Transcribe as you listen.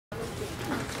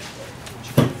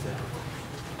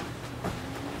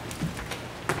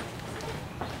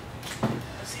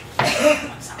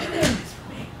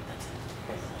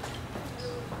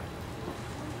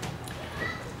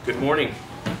morning.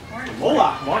 Morning.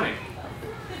 Hola. Morning.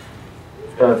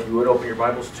 If you would open your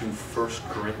Bibles to 1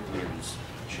 Corinthians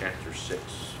chapter 6.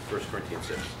 1 Corinthians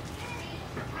 6.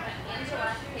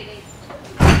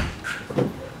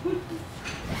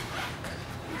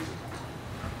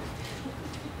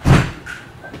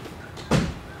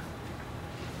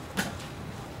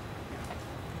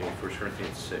 Okay, 1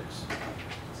 Corinthians 6.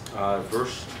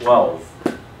 Verse 12.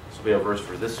 This will be our verse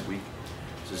for this week.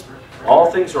 It says,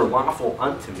 all things are lawful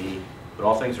unto me, but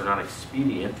all things are not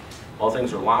expedient. All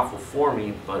things are lawful for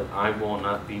me, but I will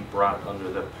not be brought under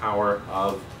the power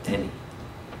of any.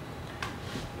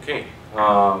 Okay,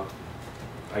 I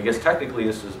guess technically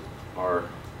this is our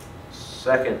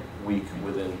second week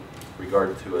within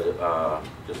regard to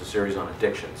just a series on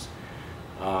addictions.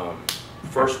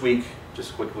 First week,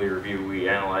 just quickly review, we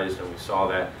analyzed and we saw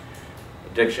that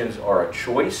addictions are a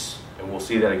choice, and we'll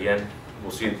see that again. We'll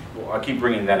see. I'll keep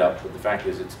bringing that up, but the fact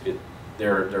is,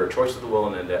 they're a choice of the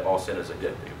will, and that all sin is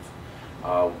addictive.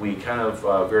 We kind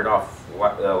of veered off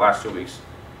the last 2 weeks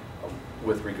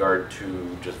with regard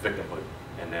to just victimhood,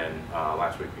 and then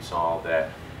last week we saw that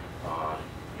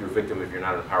you're a victim if you're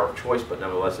not in the power of choice, but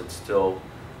nevertheless it's still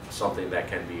something that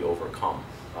can be overcome,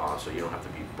 so you don't have to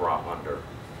be brought under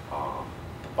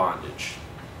bondage.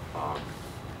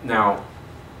 Now,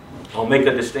 I'll make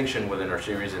a distinction within our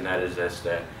series, and that is this,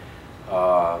 that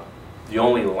the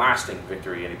only lasting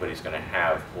victory anybody's going to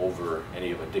have over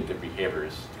any of addictive behavior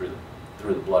is through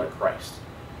the blood of Christ.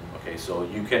 Okay, so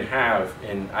you can have,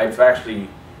 and I've actually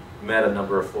met a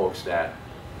number of folks that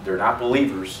they're not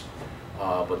believers,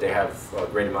 but they have a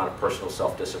great amount of personal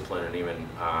self-discipline and even,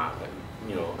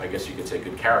 I guess you could say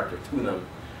good character to them,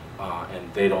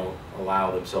 and they don't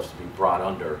allow themselves to be brought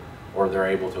under, or they're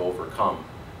able to overcome,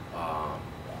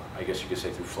 I guess you could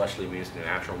say through fleshly means and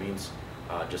natural means,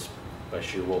 just by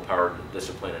sheer willpower,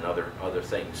 discipline, and other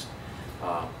things.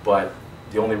 But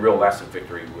the only real lasting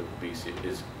victory would be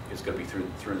is going to be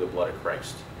through the blood of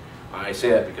Christ. I say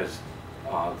that because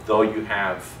though you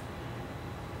have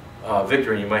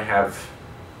victory, you might have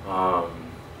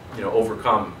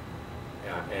overcome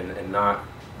and not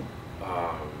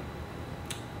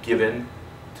give in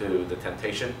to the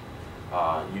temptation.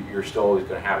 You're still always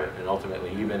going to have it, and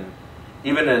ultimately,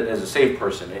 even as a saved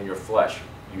person in your flesh,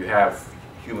 you have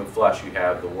human flesh, you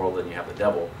have the world, and you have the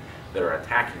devil that are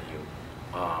attacking you.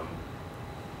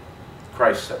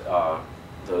 Christ,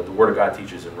 the Word of God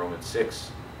teaches in Romans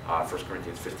 6, 1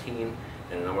 Corinthians 15,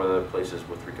 and a number of other places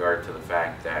with regard to the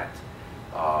fact that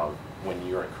when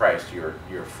you're in Christ,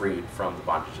 you're freed from the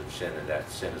bondage of sin, and that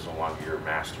sin is no longer your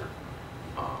master.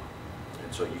 And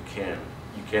so you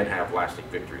can have lasting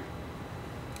victory.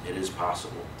 It is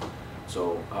possible.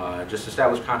 So just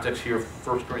establish context here,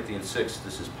 1 Corinthians 6,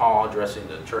 this is Paul addressing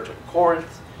the church of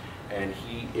Corinth, and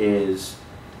he is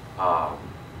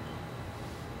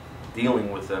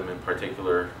dealing with them in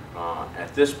particular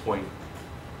at this point,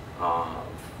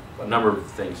 a number of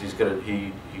things.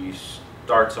 He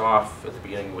starts off at the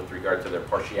beginning with regard to their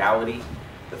partiality,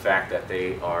 the fact that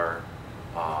they are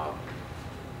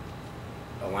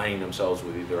aligning themselves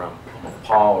with either I'm of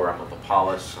Paul, or I'm of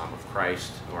Apollos, I'm of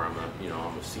Christ, or I'm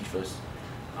of Cephas,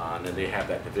 and then they have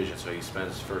that division. So he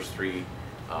spends his first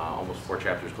almost 4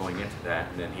 chapters going into that,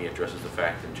 and then he addresses the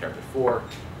fact in chapter 4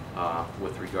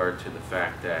 with regard to the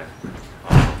fact that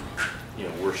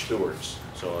we're stewards.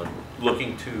 So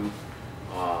looking to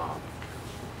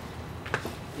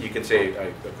you can say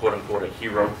a quote unquote a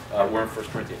hero. We're in 1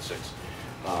 Corinthians 6.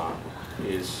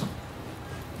 Is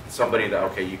somebody that,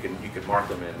 okay, you could mark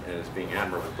them as being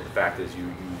admirable, but the fact is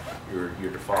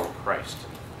you're to follow Christ,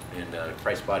 and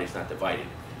Christ's body is not divided.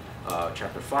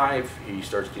 Chapter 5, he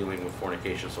starts dealing with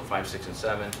fornication. So 5, 6, and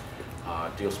 7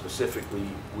 deal specifically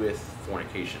with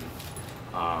fornication.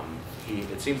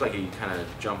 It seems like he kind of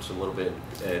jumps a little bit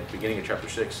at the beginning of chapter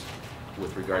 6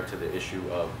 with regard to the issue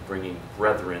of bringing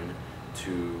brethren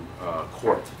to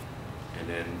court, and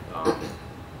then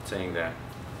saying that,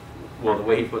 well, the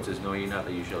way he puts it is, know ye not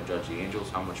that you shall judge the angels,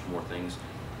 how much more things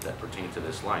that pertain to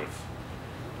this life.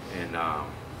 And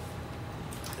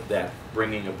that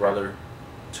bringing a brother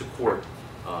to court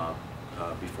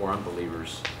before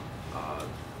unbelievers,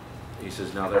 he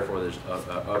says, now therefore there's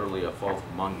utterly a fault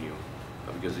among you,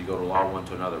 because you go to law one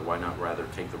to another. Why not rather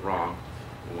take the wrong,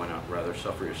 and why not rather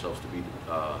suffer yourselves to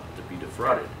be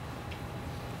defrauded?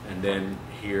 And then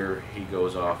here he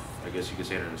goes off, I guess you could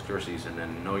say it in his curses, and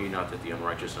then know ye not that the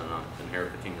unrighteous shall not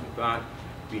inherit the kingdom of God.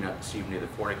 Be not deceived, neither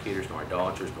fornicators, nor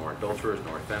idolaters, nor adulterers,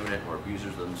 nor effeminate, nor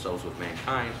abusers of themselves with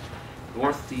mankind,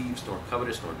 nor thieves, nor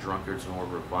covetous, nor drunkards, nor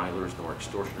revilers, nor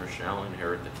extortioners shall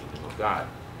inherit the kingdom of God.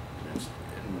 And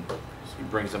he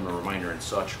brings them a reminder, and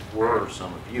such were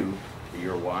some of you, but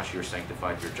you're washed, you're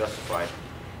sanctified, you're justified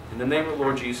in the name of the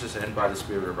Lord Jesus and by the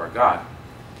Spirit of our God.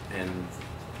 And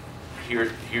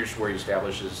here's where he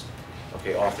establishes,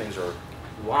 okay, all things are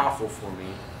lawful for me,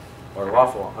 or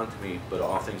lawful unto me, but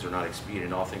all things are not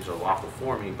expedient. All things are lawful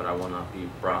for me, but I will not be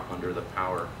brought under the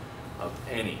power of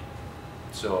any.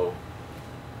 So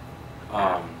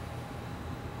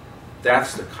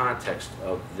that's the context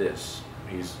of this.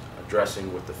 He's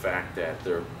addressing with the fact that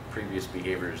their previous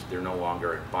behaviors, they're no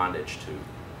longer in bondage to.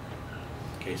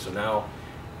 Okay, so now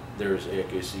there's, I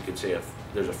guess you could say,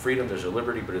 there's a freedom, there's a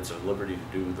liberty, but it's a liberty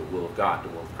to do the will of God, the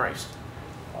will of Christ.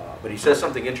 But he says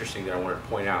something interesting that I wanted to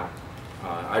point out.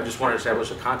 I just want to establish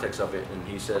the context of it, and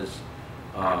he says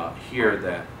here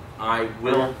that I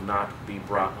will not be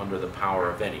brought under the power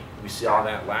of any. We saw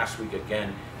that last week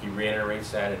again. He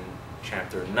reiterates that in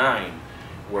chapter 9,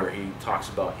 where he talks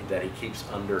about that he keeps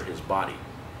under his body.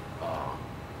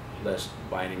 Lest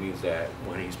by any means that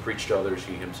when he's preached to others,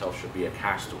 he himself should be a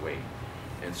castaway.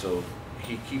 And so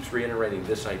he keeps reiterating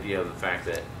this idea of the fact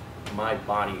that my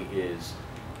body is,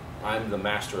 I'm the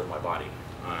master of my body.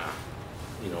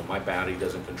 My body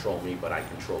doesn't control me, but I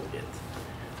control it.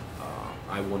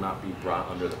 I will not be brought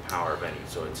under the power of any.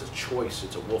 So it's a choice,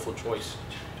 it's a willful choice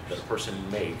that a person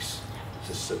makes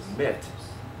to submit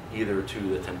either to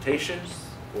the temptation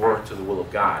or to the will of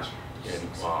God.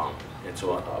 And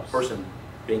so a person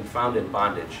being found in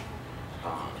bondage,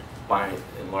 by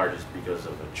and large, is because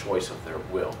of a choice of their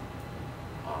will.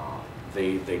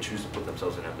 They choose to put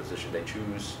themselves in that position. They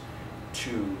choose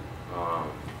to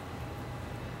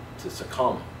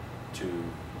succumb to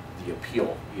the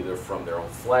appeal, either from their own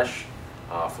flesh,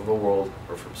 from the world,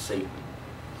 or from Satan,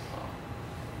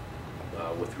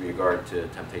 with regard to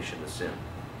temptation to sin.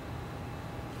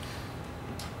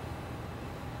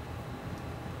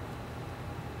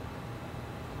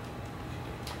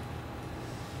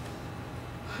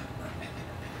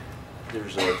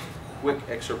 There's a quick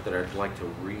excerpt that I'd like to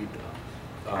read.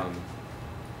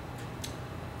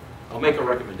 I'll make a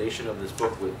recommendation of this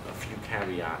book with a few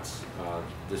caveats.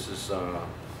 This is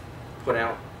put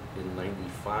out in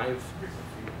 '95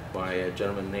 by a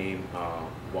gentleman named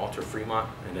Walter Fremont,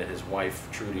 and then his wife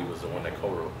Trudy was the one that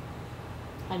co-wrote.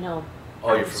 I know.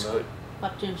 Oh, you're familiar?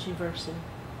 Baptist University.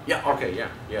 Yeah. Okay. Yeah.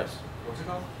 Yes. What's it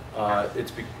called?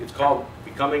 It's called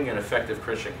Becoming an Effective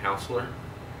Christian Counselor.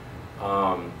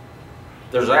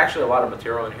 There's actually a lot of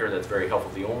material in here that's very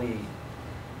helpful.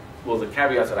 The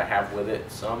caveats that I have with it,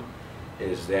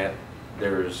 is that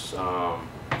there's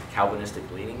Calvinistic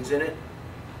leanings in it.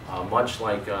 Much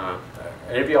like,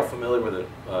 any of you are familiar with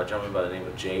a gentleman by the name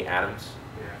of J. Adams?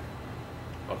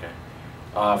 Yeah. Okay.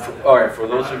 All right, for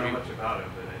those of you... I don't know much about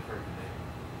him, but I've heard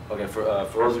the name. Okay, for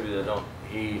those of you that don't,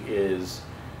 he is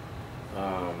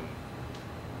a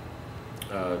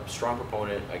strong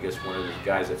proponent, I guess one of the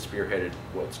guys that spearheaded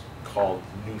what's called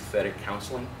nouthetic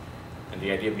counseling. And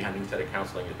the idea behind nouthetic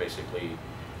counseling is basically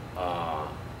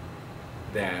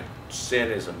that sin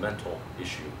is a mental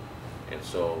issue. And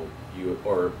so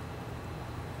or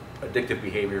addictive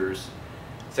behaviors,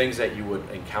 things that you would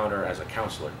encounter as a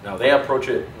counselor. Now they approach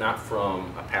it not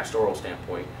from a pastoral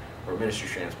standpoint or ministry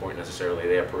standpoint necessarily.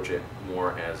 They approach it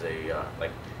more as a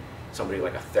somebody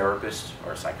like a therapist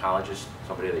or a psychologist,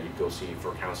 somebody that you'd go see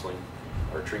for counseling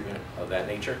or treatment of that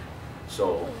nature.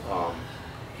 So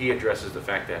he addresses the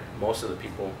fact that most of the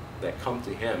people that come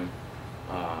to him,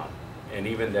 and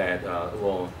even that,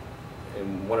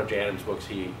 in one of J. Adams' books,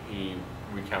 he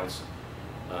recounts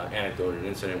anecdote, an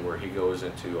incident where he goes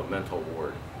into a mental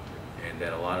ward, and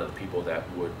that a lot of the people that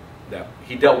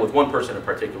he dealt with one person in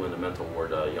particular in the mental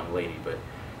ward, a young lady, but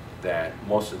that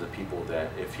most of the people that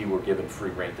if he were given free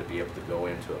rein to be able to go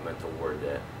into a mental ward,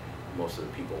 that most of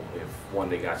the people, if one,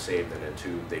 they got saved, and then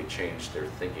two, they changed their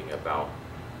thinking about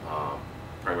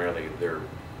primarily their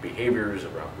behaviors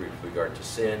around with regard to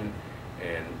sin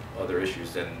and other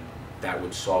issues, then that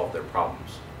would solve their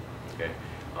problems. Okay.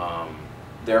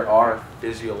 There are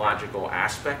physiological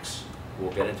aspects, we'll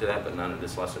get into that, but none in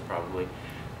this lesson probably,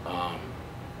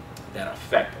 that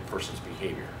affect a person's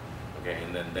behavior. Okay,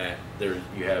 and then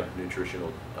you have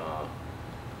nutritional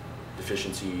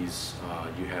deficiencies,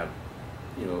 you have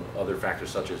other factors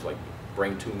such as like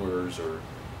brain tumors or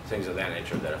things of that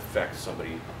nature that affect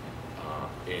somebody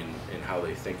in how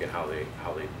they think and how they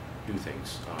do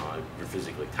things. You're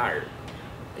physically tired,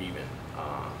 even.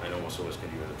 I know most of us can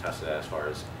even attest to that as far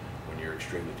as when you're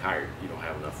extremely tired, you don't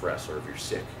have enough rest, or if you're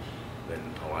sick, then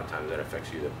a lot of times that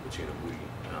affects you, that puts you in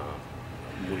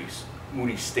a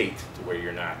moody state to where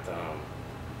you're not,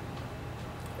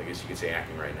 I guess you could say,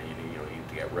 acting right now. You need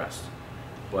to get rest.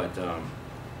 But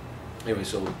anyway,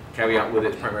 so caveat with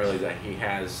it primarily that he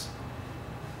has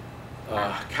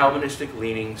Calvinistic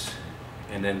leanings,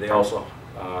 and then they also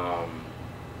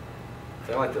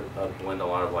they like to blend a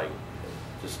lot of like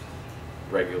just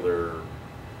regular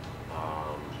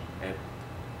and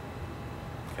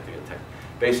I can't think of the term.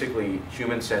 Basically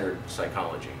human-centered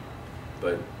psychology.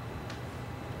 But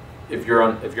if you're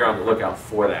on the lookout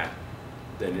for that,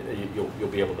 then you'll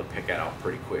be able to pick it out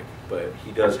pretty quick. But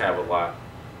he does have a lot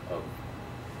of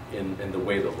in the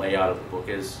way the layout of the book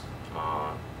is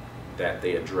that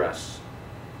they address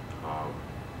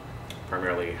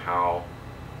primarily how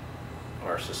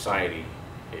our society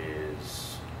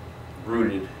is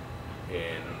rooted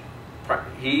in.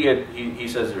 He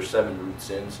says there's 7 root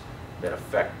sins that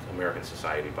affect American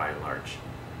society by and large,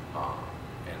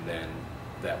 and then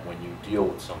that when you deal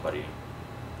with somebody,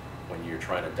 when you're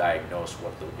trying to diagnose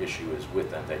what the issue is with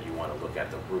them, that you want to look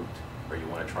at the root, or you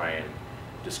want to try and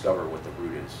discover what the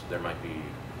root is. There might be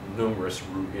numerous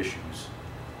root issues,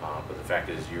 but the fact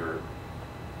is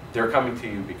they're coming to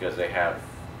you because they have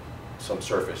some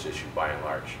surface issue by and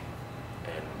large,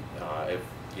 and if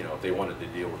they wanted to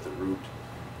deal with the root,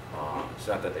 it's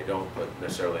not that they don't, but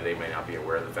necessarily they may not be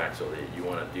aware of the fact, so that you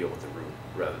want to deal with the root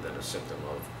rather than a symptom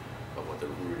of what the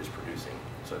root is producing.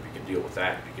 So if you can deal with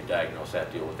that, if you can diagnose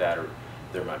that, deal with that, or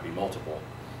there might be multiple,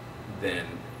 then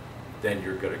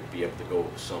you're going to be able to go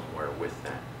somewhere with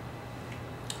that.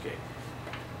 Okay.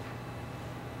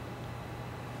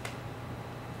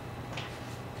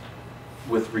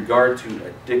 With regard to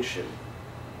addiction,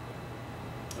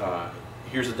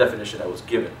 here's the definition that was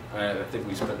given. I think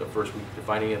we spent the first week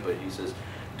defining it, but he says,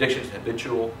 addiction is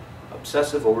habitual,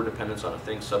 obsessive overdependence on a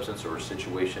thing, substance, or a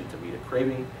situation to meet a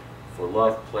craving for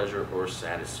love, pleasure, or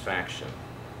satisfaction.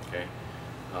 Okay?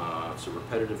 It's a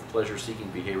repetitive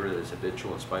pleasure-seeking behavior that is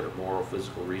habitual in spite of moral,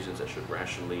 physical reasons that should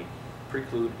rationally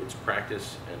preclude its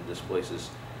practice and displaces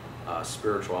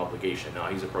spiritual obligation. Now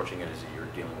he's approaching it as if you're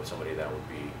dealing with somebody that would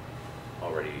be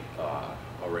already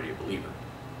a believer.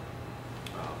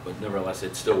 But nevertheless,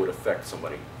 it still would affect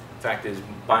somebody. Fact is,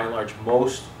 by and large,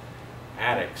 most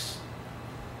addicts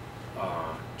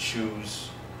choose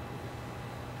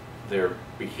their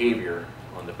behavior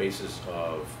on the basis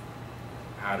of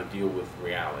how to deal with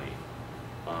reality.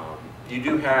 You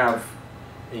do have,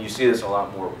 and you see this a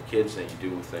lot more with kids than you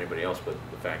do with anybody else, but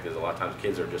the fact is a lot of times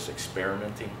kids are just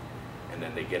experimenting and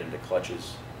then they get into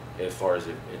clutches as far as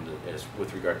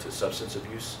with regard to substance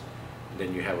abuse. And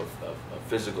then you have a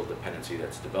physical dependency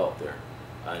that's developed there.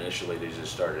 Initially they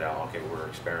just started out, okay, we're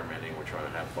experimenting, we're trying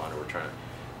to have fun, or we're trying to,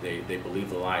 they believe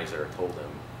the lies that are told them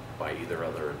by either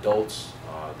other adults,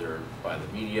 by the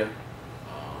media,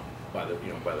 by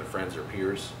their friends or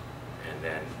peers, and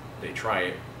then they try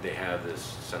it, they have this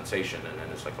sensation, and then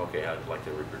it's like, okay, I'd like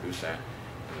to reproduce that.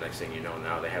 And the next thing you know,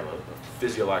 now they have a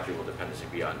physiological dependency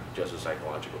beyond just a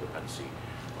psychological dependency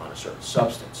on a certain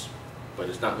substance. But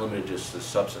it's not limited just to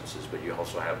substances, but you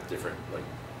also have different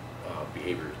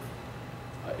behavior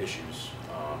issues,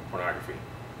 pornography,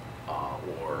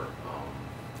 or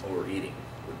overeating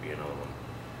would be another one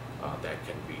that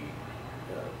can be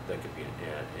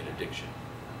an addiction.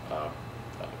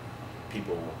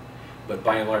 But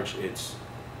by and large, it's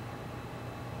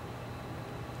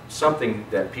something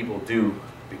that people do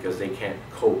because they can't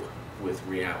cope with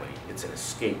reality. It's an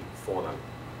escape for them.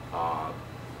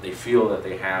 They feel that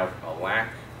they have a lack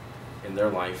in their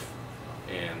life,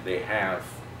 and they have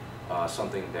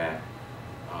something that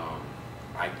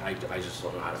I just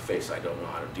don't know how to face. I don't know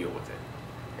how to deal with it.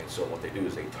 And so what they do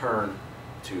is they turn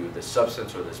to the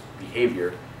substance or this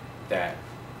behavior that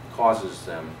causes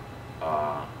them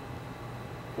a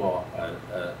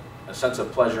sense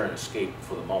of pleasure and escape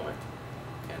for the moment.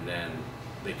 And then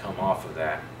they come off of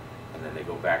that, and then they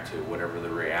go back to whatever the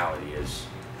reality is,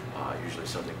 usually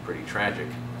something pretty tragic.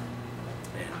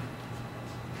 And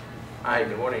hi,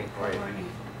 good morning. How are you?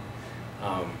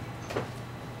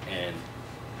 And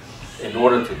in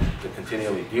order to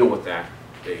continually deal with that,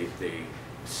 they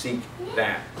seek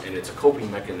that, and it's a coping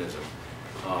mechanism.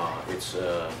 It's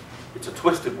a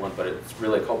twisted one, but it's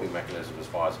really a coping mechanism as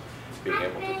far as being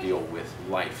able to deal with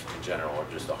life in general, or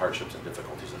just the hardships and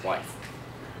difficulties of life.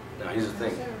 Now, here's the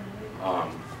thing.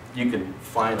 You can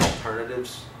find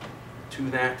alternatives to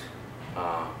that,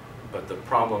 but the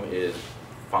problem is,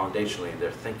 foundationally,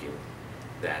 they're thinking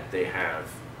that they have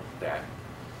that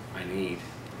I need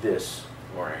this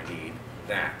or I need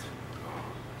that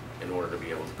in order to be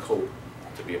able to cope,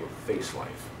 to be able to face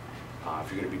life.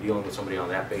 If you're going to be dealing with somebody on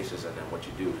that basis, and then what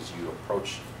you do is you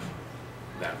approach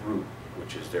that root,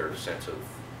 which is their sense of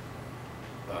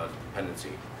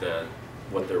dependency,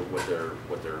 what they're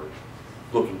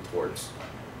looking towards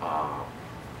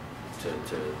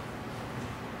to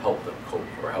help them cope,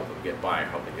 or help them get by, or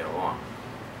help them get along.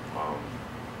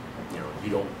 You know, you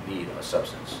don't need a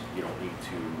substance. You don't need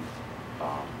to,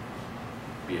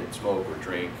 be it smoke or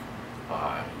drink,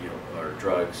 you know, or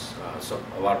drugs.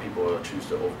 A lot of people choose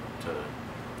to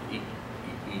eat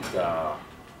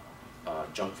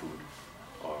junk food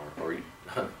or eat.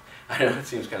 I know it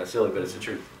seems kind of silly, but it's the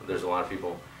truth. There's a lot of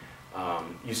people.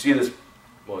 You see this.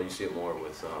 Well, you see it more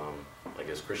with, I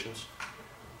guess, Christians.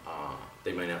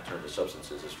 They may not turn to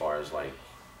substances as far as like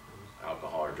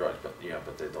alcohol or drugs, but yeah,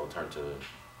 but they'll turn to,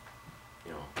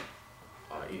 you know,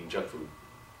 eating junk food,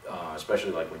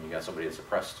 especially like when you got somebody that's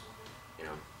depressed. You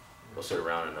know, they'll sit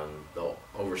around and they'll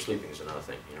oversleeping is another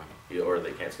thing. You know, or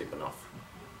they can't sleep enough.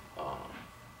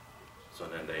 So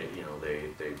then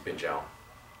they binge out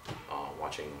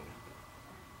watching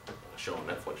a show on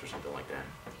Netflix or something like that.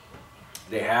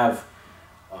 They have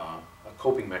a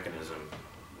coping mechanism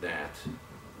that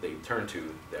they turn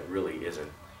to that really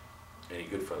isn't any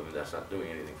good for them, and that's not doing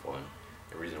anything for them.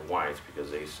 The reason why is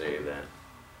because they say that,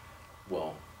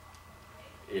 well,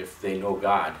 if they know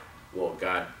God, well,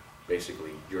 God,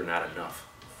 basically, you're not enough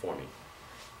for me.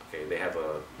 Okay, they have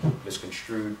a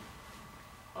misconstrued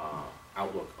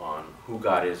outlook on who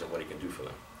God is and what He can do for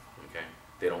them. Okay,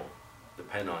 they don't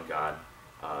depend on God.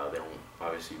 They don't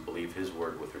obviously believe His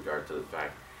word with regard to the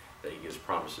fact that He gives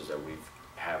promises that we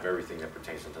have everything that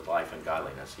pertains into life and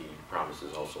godliness. He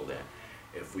promises also that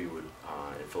if we would,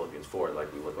 in Philippians 4,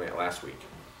 like we looked at last week,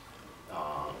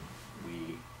 if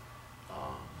we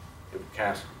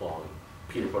cast, well,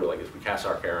 Peter put it like this: we cast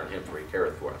our care on Him, for He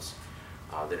careth for us.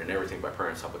 That in everything by prayer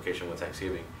and supplication with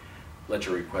thanksgiving, let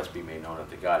your requests be made known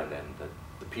unto God, and then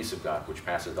the peace of God, which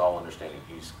passeth all understanding,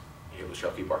 He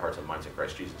shall keep our hearts and minds in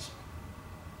Christ Jesus.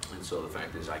 And so the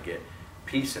fact is, I get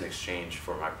peace in exchange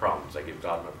for my problems. I give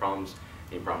God my problems,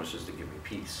 He promises to give me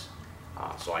peace.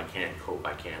 So I can't cope,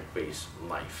 I can't face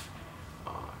life,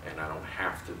 and I don't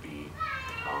have to be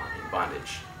in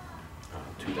bondage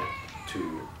to that,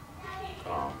 to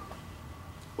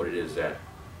what it is that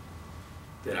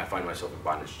I find myself in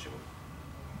bondage to.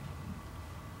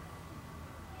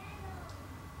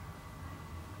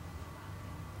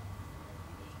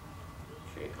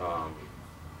 Okay,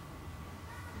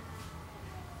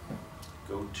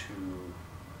 go to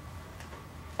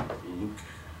Luke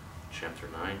chapter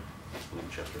 9. Luke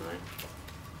chapter 9.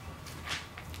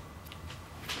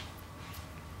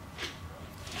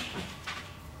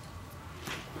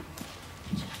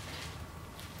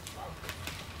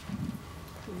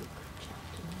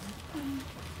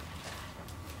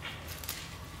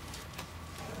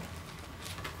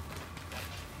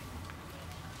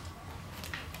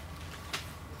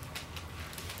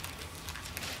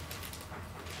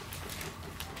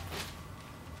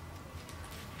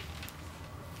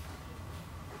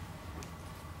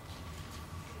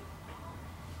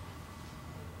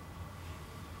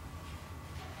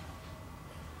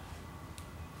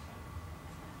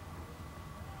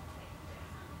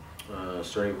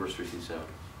 Starting verse 57.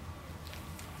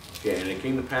 Okay, and it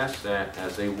came to pass that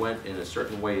as they went in a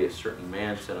certain way, a certain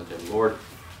man said unto him, Lord,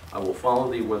 I will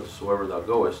follow thee whithersoever thou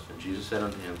goest. And Jesus said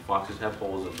unto him, Foxes have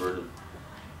holes, and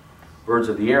birds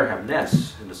of the air have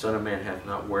nests, and the Son of Man hath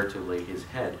not where to lay his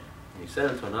head. And he said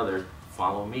unto another,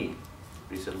 Follow me.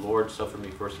 But he said, Lord, suffer me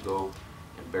first to go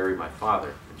and bury my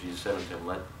father. And Jesus said unto him,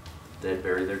 Let the dead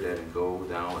bury their dead, and go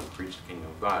thou and preach the kingdom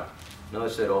of God. Another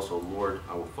said also, Lord,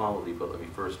 I will follow thee, but let me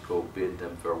first go bid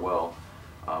them farewell,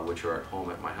 which are at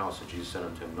home at my house. And Jesus said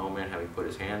unto him, No man having put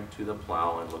his hand to the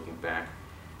plow and looking back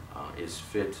is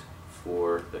fit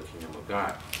for the kingdom of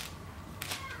God.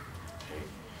 Okay.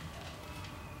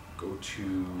 Go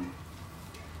to,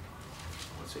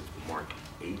 let's say, Mark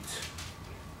 8.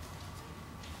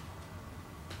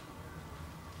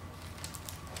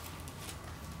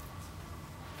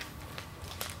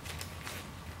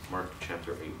 Mark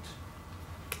chapter 8.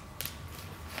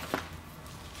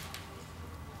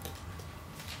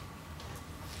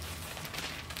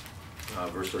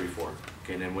 Verse 34.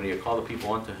 Okay, and then when he had called the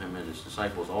people unto him and his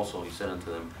disciples also, he said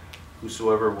unto them,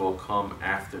 Whosoever will come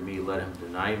after me, let him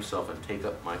deny himself and take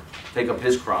up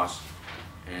his cross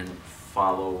and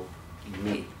follow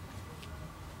me.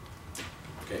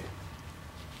 Okay.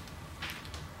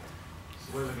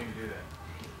 So what does it mean to do that?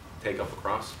 Take up a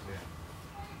cross?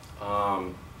 Yeah.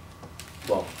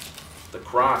 Well, the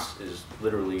cross is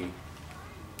literally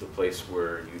the place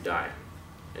where you die.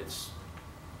 It's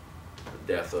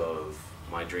the death of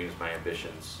my dreams, my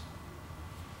ambitions.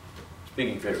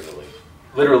 Speaking figuratively,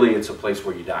 literally it's a place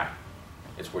where you die.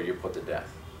 It's where you're put to death.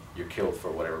 You're killed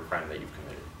for whatever crime that you've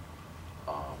committed.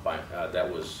 That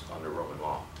was under Roman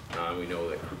law. We know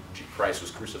that Christ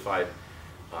was crucified,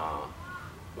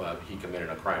 but he committed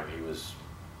a crime.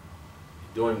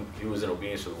 he was in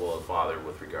obedience to the will of the Father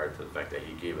with regard to the fact that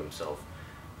he gave himself,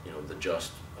 the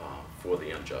just for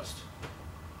the unjust.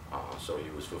 So he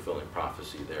was fulfilling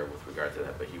prophecy there with regard to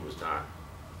that, but he was not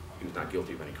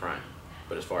guilty of any crime.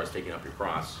 But as far as taking up your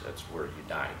cross, that's where he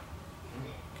died.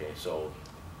 Okay, so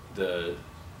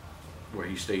where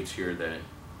he states here that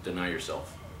deny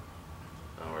yourself.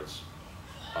 In other words,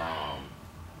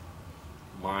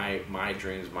 my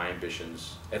dreams, my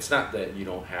ambitions. It's not that you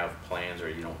don't have plans or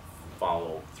you don't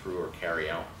follow through or carry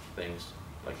out things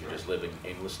like you're just living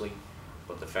aimlessly,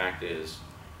 but the fact is,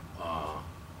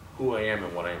 who I am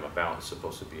and what I am about is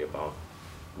supposed to be about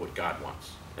what God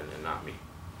wants and not me.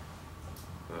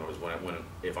 In other words,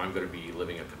 if I'm going to be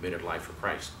living a committed life for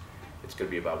Christ, it's going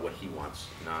to be about what He wants,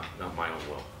 not my own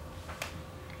will.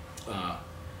 Now,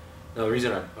 the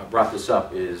reason I brought this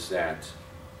up is that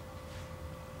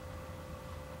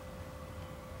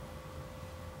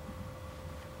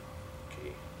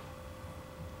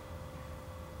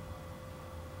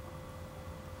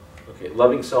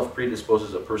loving self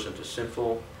predisposes a person to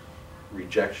sinful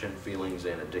rejection, feelings,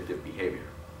 and addictive behavior.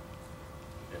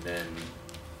 And then,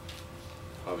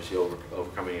 obviously,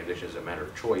 overcoming addiction is a matter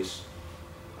of choice.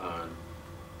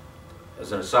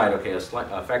 As an aside,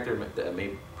 a factor that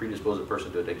may predispose a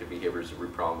person to addictive behavior is the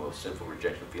root problem of sinful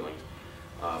rejection feelings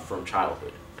from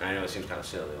childhood. And I know it seems kind of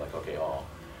silly, like, I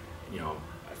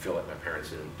feel like my parents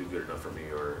didn't do good enough for me,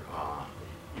 or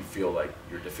you feel like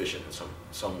you're deficient in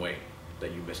some way,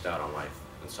 that you missed out on life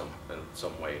in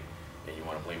some way, and you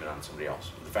want to blame it on somebody else.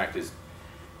 But the fact is,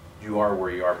 you are where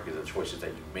you are because of the choices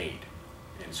that you made.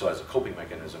 And so as a coping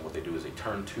mechanism, what they do is they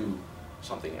turn to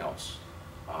something else.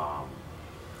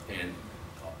 And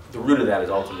the root of that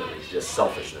is ultimately just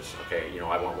selfishness. Okay,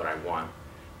 I want what I want,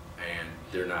 and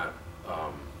they're not.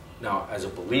 Now, as a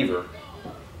believer,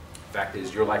 the fact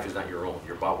is, your life is not your own.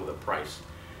 You're bought with a price.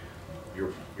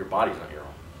 Your body's not your own.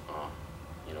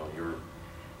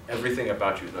 Everything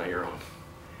about you is not your own.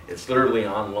 It's literally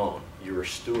on loan. You're a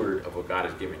steward of what God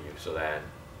has given you, so that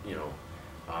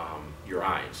your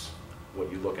eyes, what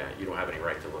you look at, you don't have any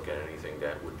right to look at anything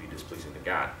that would be displeasing to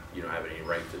God. You don't have any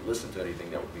right to listen to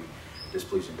anything that would be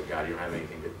displeasing to God. You don't have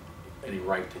any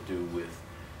right to do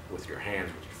with your hands,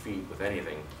 with your feet, with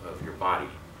anything of your body,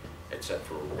 except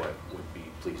for what would be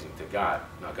pleasing to God.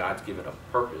 Now, God's given a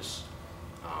purpose,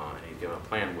 and He's given a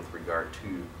plan with regard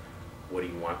to what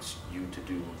He wants you to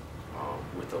do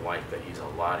with the life that He's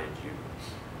allotted you,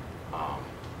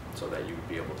 so that you would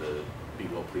be able to be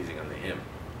well-pleasing unto Him.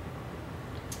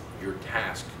 Your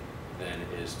task then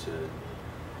is to,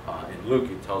 in Luke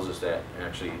it tells us that,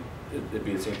 actually it'd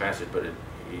be the same passage, but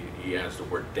he adds the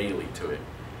word daily to it,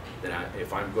 that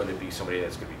if I'm going to be somebody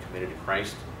that's going to be committed to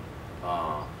Christ,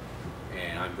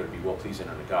 and I'm going to be well-pleasing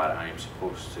unto God, I am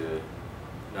supposed to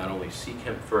not only seek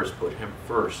Him first, put Him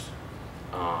first,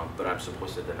 but I'm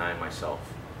supposed to deny myself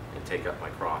and take up my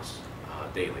cross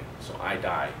daily. So I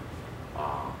die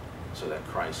so that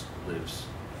Christ lives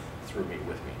through me,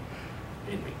 with me,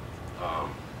 in me.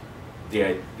 The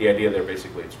idea there,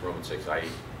 basically, it's Romans 6. I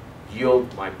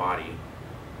yield my body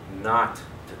not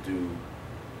to do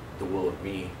the will of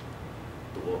me,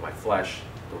 the will of my flesh,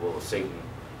 the will of Satan,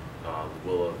 the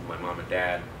will of my mom and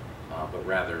dad, but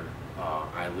rather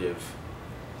I live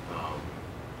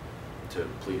to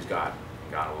please God,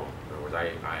 and God alone. In other words,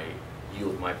 I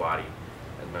yield my body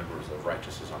as members of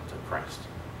righteousness unto Christ,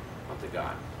 unto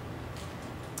God.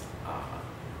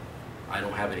 I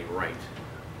don't have any right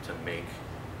to make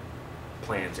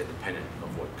plans independent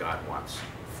of what God wants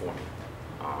for me.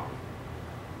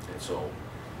 And so,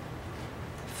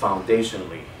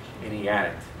 foundationally, any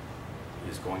addict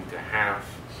is going to have,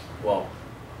 well,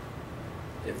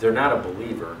 if they're not a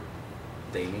believer,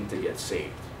 they need to get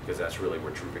saved, because that's really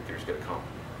where true victory is going to come.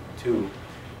 2,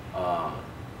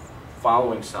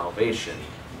 following salvation,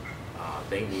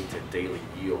 they need to daily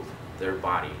yield their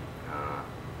body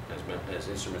as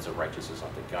instruments of righteousness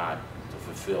unto God to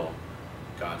fulfill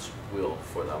God's will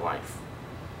for their life.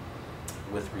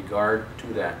 With regard to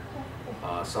that,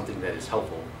 something that is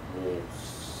helpful, we'll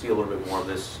see a little bit more of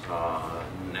this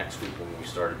next week when we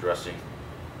start addressing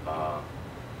I'm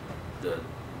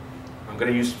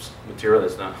going to use material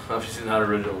that's not obviously not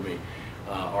original to me.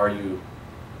 RU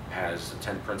has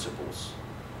 10 principles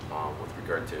with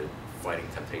regard to fighting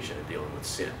temptation and dealing with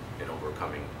sin and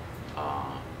overcoming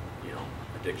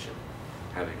addiction,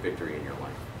 having victory in your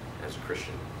life as a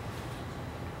Christian.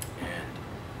 And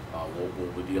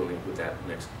we'll be dealing with that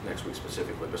next week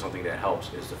specifically, but something that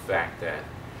helps is the fact that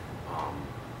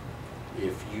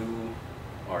if you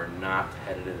are not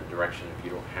headed in a direction, if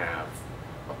you don't have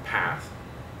a path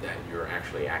that you're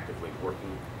actually actively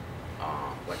working,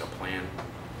 like a plan,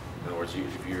 In other words,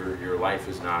 if your life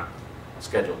is not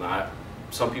scheduled. Now,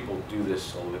 some people do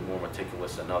this a little bit more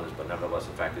meticulous than others, but nevertheless,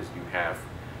 the fact is you have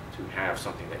to have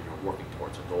something that you're working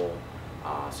towards, a goal,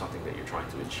 something that you're trying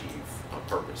to achieve, a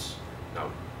purpose.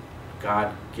 Now,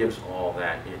 God gives all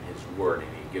that in His Word, and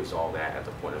He gives all that at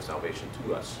the point of salvation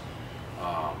to us.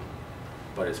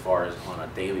 But as far as on a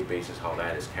daily basis, how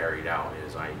that is carried out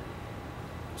is I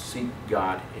seek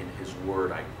God in His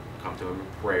Word. I come to Him in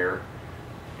prayer,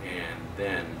 and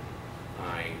then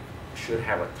I should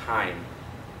have a time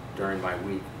during my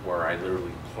week where I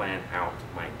literally plan out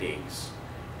my days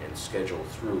and schedule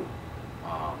through,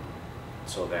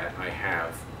 so that I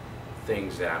have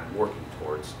things that I'm working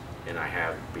towards, and I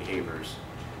have behaviors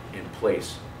in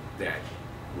place that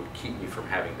would keep me from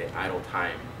having the idle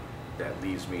time that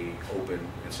leaves me open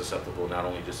and susceptible not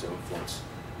only just to the influence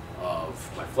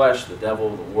of my flesh, the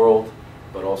devil, the world,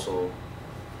 but also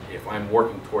if I'm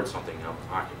working towards something,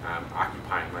 I'm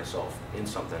occupying myself in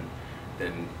something,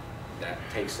 then that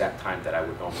takes that time that I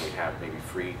would normally have maybe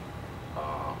free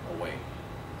away,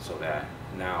 so that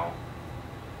now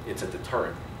it's a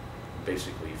deterrent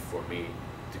basically for me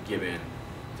to give in,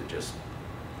 to just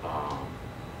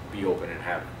be open and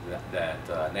have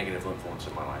that negative influence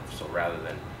in my life. So rather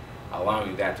than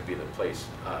allowing that to be the place,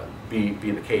 be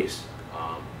the case,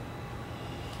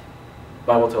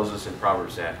 Bible tells us in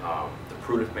Proverbs that the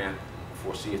prudent man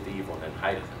foreseeth the evil and then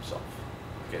hideth himself.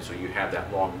 Okay, so you have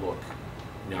that long look.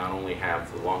 You not only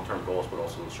have the long-term goals, but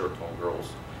also the short-term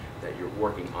goals that you're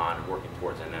working on and working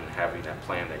towards, and then having that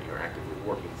plan that you're actively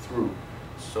working through,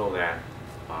 so that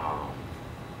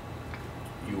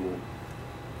you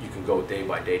can go day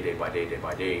by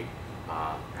day,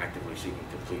 actively seeking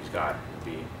to please God and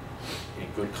be in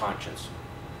good conscience,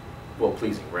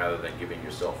 well-pleasing, rather than giving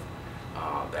yourself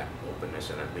that openness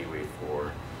and that leeway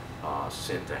for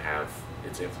sin to have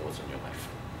its influence in your life.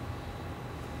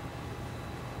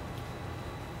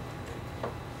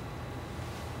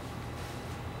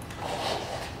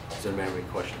 Does anybody have any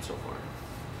questions so far?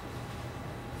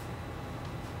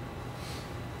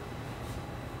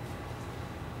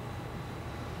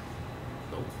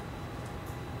 Nope.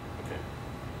 Okay.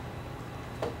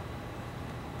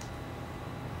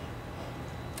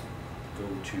 Go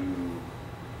to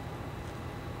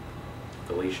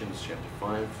Galatians chapter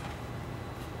 5.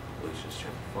 Galatians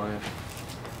chapter 5.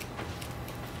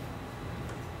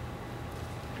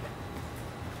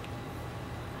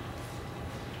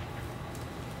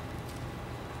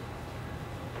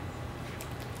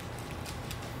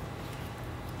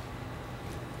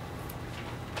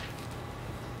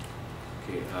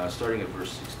 Starting at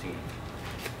verse 16.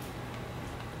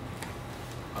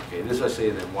 Okay, this I say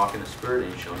then, walk in the Spirit,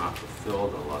 and you shall not fulfill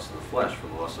the lust of the flesh.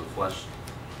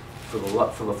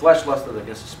 For the flesh lusteth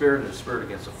against the Spirit, and the Spirit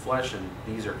against the flesh, and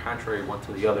these are contrary one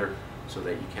to the other, so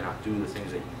that you cannot do the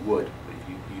things that you would. But if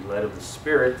you be led of the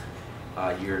Spirit,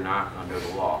 you're not under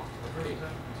the law. Okay.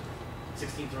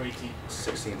 16 through 18.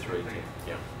 16 through 18,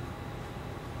 yeah.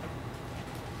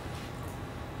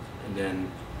 And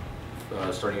then,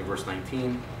 starting at verse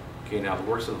 19, okay, now the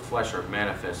works of the flesh are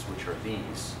manifest, which are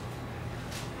these: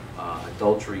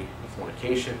 adultery,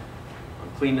 fornication,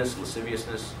 uncleanness,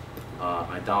 lasciviousness,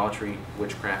 idolatry,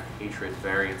 witchcraft, hatred,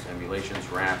 variance, emulations,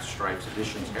 wrath, strifes,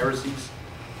 seditions, heresies,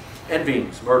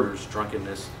 envyings, murders,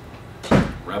 drunkenness,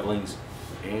 revelings,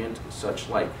 and such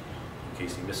like, in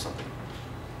case you missed something.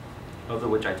 Of the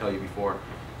which I tell you before,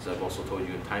 as I've also told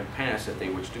you in time past, that they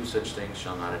which do such things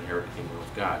shall not inherit the kingdom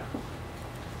of God.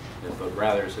 But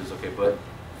rather it says, okay, but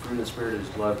fruit of the Spirit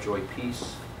is love, joy,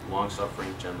 peace,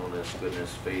 long-suffering, gentleness,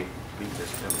 goodness, faith,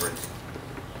 meekness, temperance.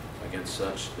 Against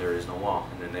such there is no law.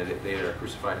 And then they that are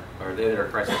crucified, or they that are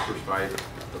Christ have crucified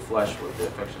the flesh with the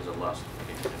affections of lust.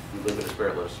 Okay. If we live in the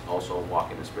Spirit, let us also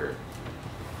walk in the Spirit.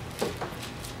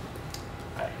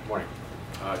 Hi, morning.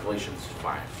 Galatians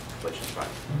 5. Galatians 5.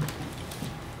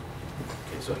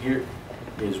 Okay, so here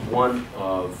is one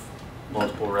of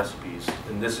multiple recipes,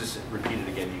 and this is repeated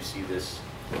again. You see this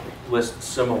list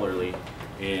similarly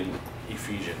in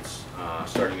Ephesians,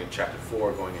 starting in chapter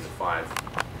 4, going into 5,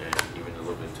 and even a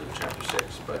little bit into chapter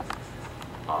 6. But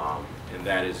and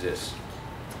that is this: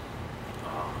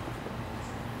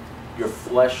 your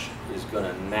flesh is going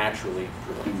to naturally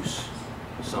produce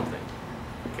something.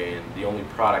 Okay, and the only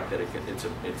product that it's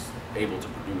able to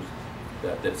produce,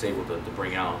 that it's able to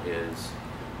bring out, is,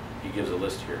 he gives a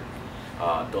list here: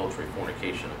 adultery,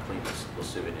 fornication, uncleanness,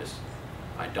 lasciviousness,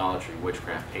 idolatry,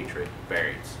 witchcraft, hatred,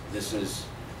 variance. This is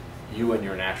you in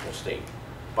your natural state.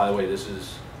 By the way, this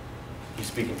is, he's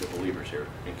speaking to believers here.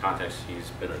 In context, he's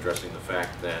been addressing the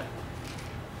fact that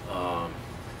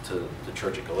to the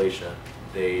church at Galatia,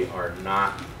 they are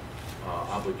not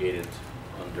obligated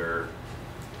under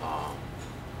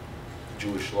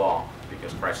Jewish law,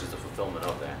 because Christ is the fulfillment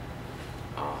of that.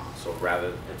 So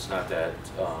rather, it's not that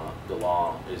the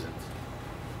law isn't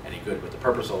any good, but the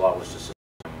purpose of the law was to submit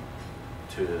them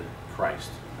to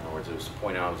Christ. In other words, it was to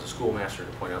point out, as a schoolmaster,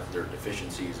 to point out their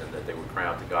deficiencies and that they would cry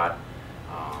out to God.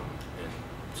 And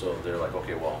so they're like,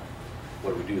 okay, well,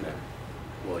 what do we do then?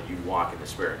 Well, you walk in the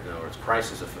Spirit. In other words,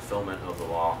 Christ is a fulfillment of the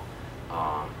law.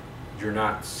 You're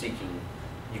not seeking,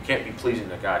 you can't be pleasing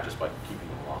to God just by keeping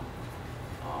the law.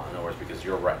 In other words, because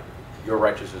your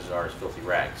righteousness are as filthy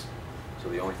rags. So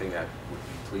the only thing that would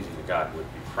be pleasing to God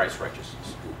would be Christ's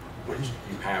righteousness, which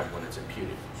you have when it's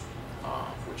imputed.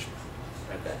 Which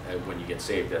when you get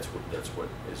saved, that's what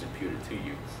is imputed to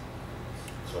you.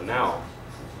 So now,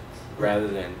 rather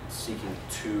than seeking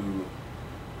to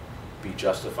be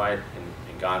justified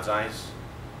in God's eyes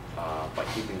by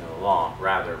keeping the law,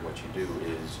 rather what you do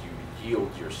is you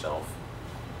yield yourself.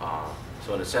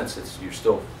 So in a sense, you're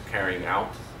still carrying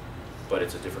out, but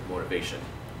it's a different motivation.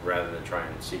 Rather than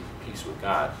trying to seek peace with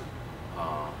God,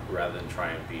 rather than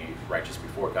try and be righteous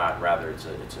before God, rather it's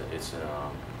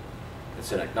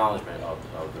an acknowledgement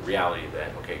of the reality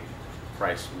that, okay,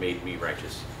 Christ made me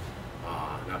righteous,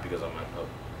 not because I'm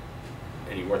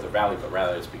any worth of value, but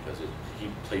rather it's because He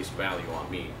placed value on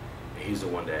me, and He's the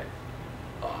one that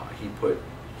He put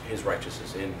His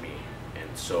righteousness in me.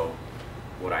 And so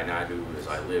what I now do is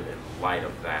I live in light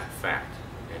of that fact,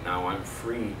 and now I'm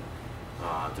free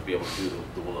to be able to do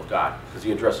the will of God, because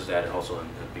He addresses that also in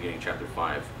the beginning of chapter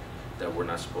 5, that we're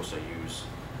not supposed to use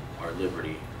our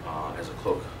liberty as a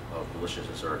cloak of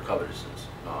maliciousness or covetousness.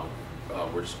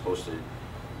 We're supposed to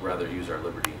rather use our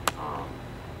liberty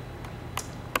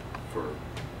for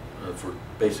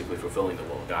basically fulfilling the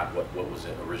will of God, what was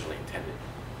it originally intended.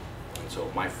 And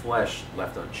so my flesh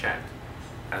left unchecked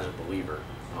as a believer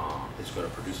is going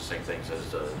to produce the same things as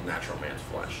the natural man's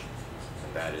flesh,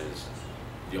 and that is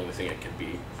the only thing it can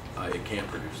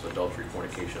produce: adultery,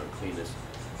 fornication, uncleanness,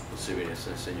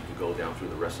 lasciviousness, and you can go down through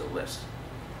the rest of the list.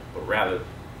 But rather,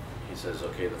 he says,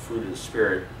 okay, the fruit of the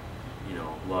Spirit,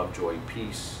 love, joy,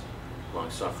 peace,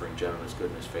 long-suffering, gentleness,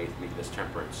 goodness, faith, meekness,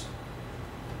 temperance.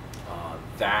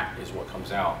 That is what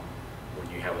comes out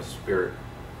when you have a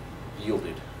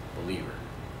Spirit-yielded believer,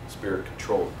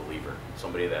 Spirit-controlled believer,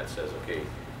 somebody that says, okay,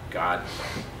 God,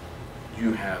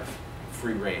 you have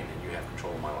free reign and you have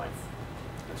control of my life.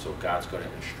 And so God's going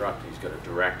to instruct, He's going to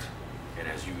direct, and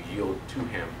as you yield to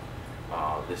Him,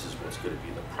 this is what's going to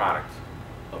be the product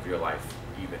of your life,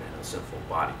 even in a sinful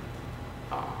body.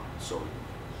 So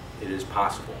it is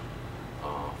possible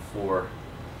for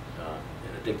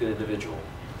an addicted individual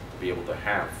to be able to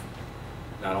have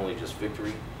not only just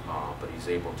victory, but he's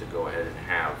able to go ahead and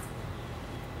have,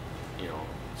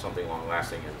 something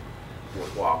long-lasting and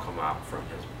worthwhile come out from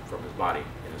his body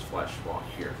and his flesh while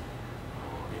here.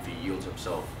 If he yields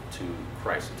himself to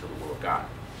Christ and to the will of God.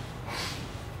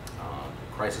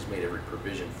 Christ has made every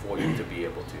provision for you to be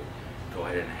able to go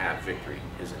ahead and have victory.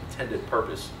 His intended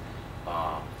purpose,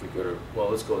 if we go to,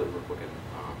 let's go there real quick and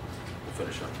we'll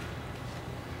finish up.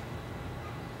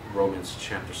 Romans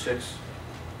chapter 6.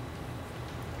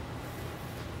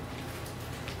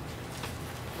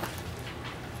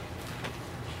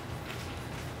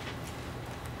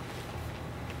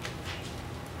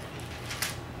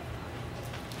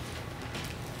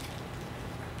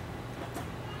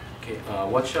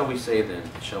 What shall we say then?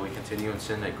 Shall we continue in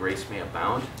sin that grace may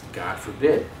abound? God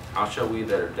forbid. How shall we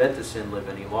that are dead to sin live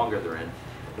any longer therein?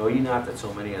 Know ye not that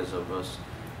so many as of us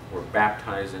were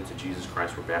baptized into Jesus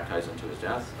Christ were baptized into His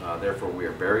death? Therefore we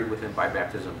are buried with Him by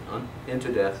baptism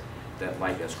into death, that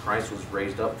like as Christ was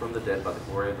raised up from the dead by the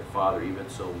glory of the Father, even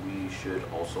so we should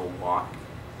also walk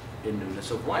in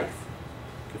newness of life.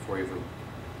 For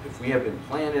if we have been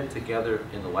planted together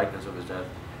in the likeness of His death,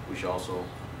 we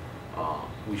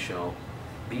shall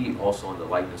be also in the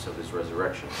likeness of His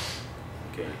resurrection.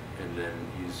 Okay, and then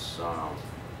he's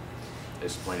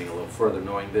explaining a little further,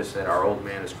 knowing this, that our old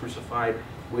man is crucified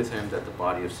with Him, that the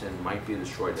body of sin might be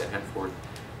destroyed, that henceforth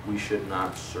we should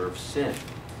not serve sin.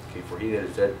 Okay, for he that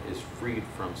is dead is freed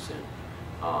from sin.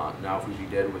 Now if we be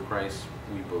dead with Christ,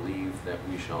 we believe that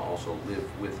we shall also live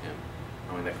with Him,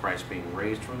 knowing that Christ being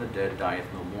raised from the dead dieth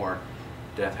no more,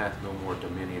 death hath no more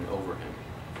dominion over Him.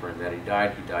 For in that He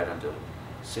died unto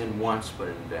sin once, but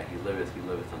in that He liveth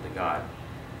unto God.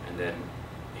 And then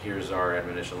here's our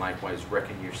admonition: likewise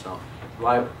reckon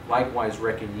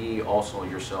ye also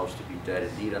yourselves to be dead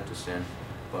indeed unto sin,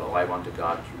 but alive unto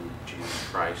God through Jesus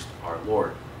Christ our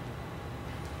Lord.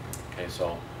 Okay,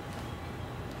 so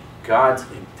God's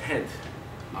intent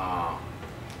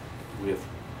with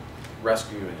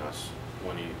rescuing us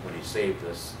when he saved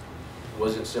us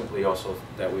wasn't simply also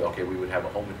that we would have a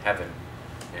home in heaven,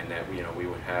 and that we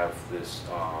would have this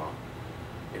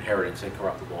inheritance,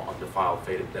 incorruptible, undefiled,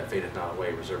 that fadeth not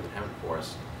away, reserved in heaven for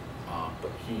us.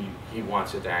 But he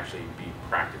wants it to actually be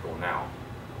practical now.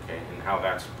 Okay, and how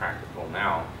that's practical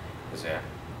now is that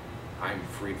I'm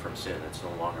freed from sin. It's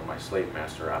no longer my slave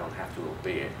master. I don't have to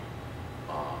obey it.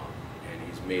 And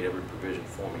he's made every provision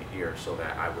for me here so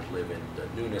that I would live in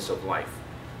the newness of life.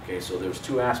 Okay, so there's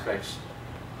two aspects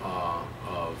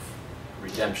of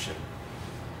redemption.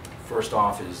 First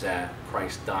off is that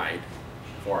Christ died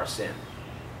for our sin.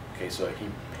 Okay, so he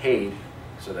paid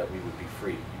so that we would be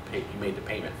free. He made the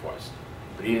payment for us.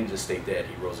 But he didn't just stay dead.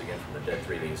 He rose again from the dead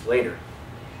 3 days later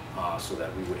so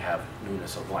that we would have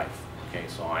newness of life. Okay,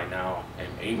 so I now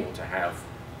am able to have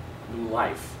new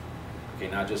life. Okay,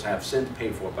 not just have sin to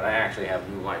pay for, but I actually have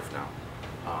new life now.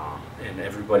 And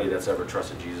everybody that's ever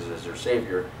trusted Jesus as their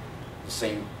Savior, the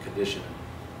same condition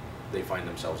they find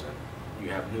themselves in.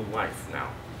 You have new life now.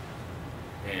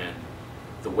 And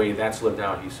the way that's lived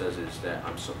out, he says, is that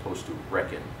I'm supposed to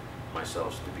reckon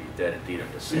myself to be dead indeed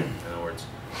unto sin. In other words,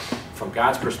 from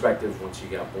God's perspective, once you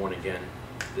got born again,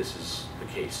 this is the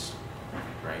case,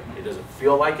 right? It doesn't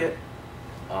feel like it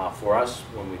for us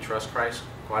when we trust Christ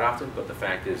quite often, but the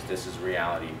fact is this is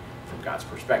reality from God's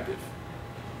perspective.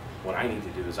 What I need to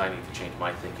do is I need to change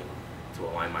my thinking to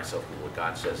align myself with what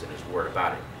God says in his word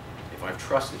about it. If I've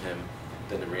trusted him,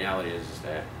 then the reality is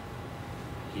that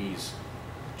he's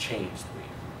changed me.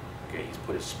 Okay, he's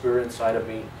put his spirit inside of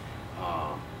me,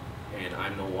 and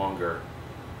I'm no longer,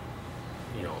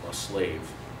 a slave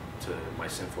to my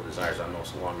sinful desires. I'm no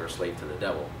longer a slave to the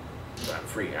devil. But I'm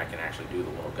free. I can actually do the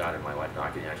will of God in my life now.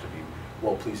 I can actually be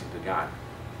well-pleasing to God.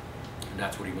 And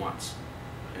that's what he wants.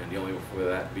 And the only way for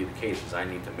that to be the case is I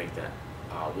need to make that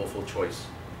willful choice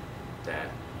that,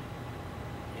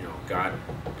 God,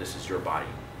 this is your body.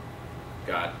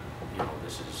 God,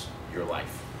 this is your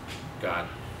life. God,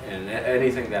 and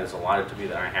anything that is allotted to me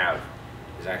that I have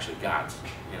is actually God's.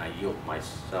 And I yield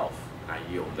myself, and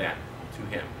I yield that to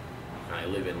him. And I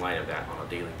live in light of that on a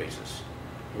daily basis,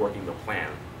 working the plan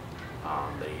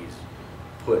that he's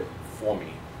put for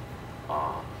me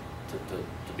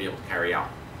to be able to carry out.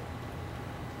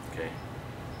 Okay.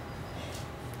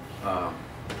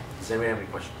 Does anybody have any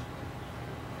questions?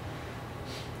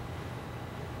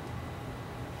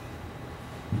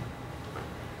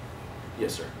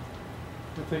 Yes, sir.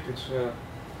 I think it's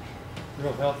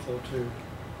real helpful to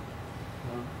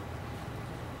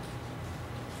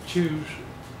choose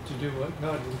to do what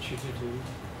God wants you to do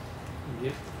and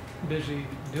get busy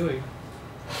doing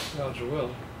God's will,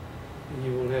 and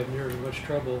you won't have nearly much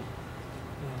trouble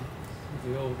with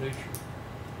the old nature.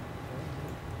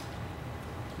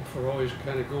 If we're always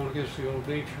kind of going against the old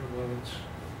nature, well, it's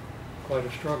quite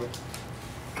a struggle.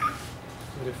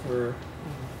 But if we're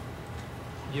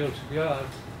yield to God,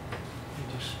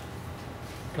 it just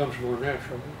comes more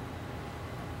naturally.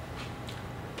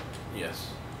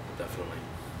 Yes, definitely.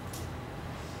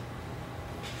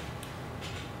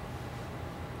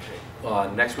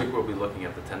 Okay. Next week we'll be looking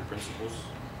at the 10 principles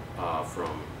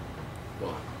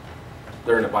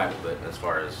they're in the Bible, but as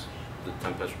far as the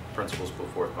 10 principles put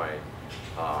forth by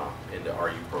in the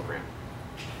RU program,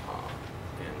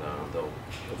 and they'll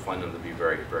find them to be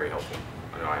very, very helpful.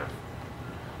 I know I have.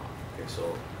 Okay,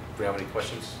 so if we have any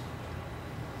questions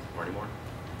or any more,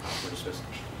 we're dismissed.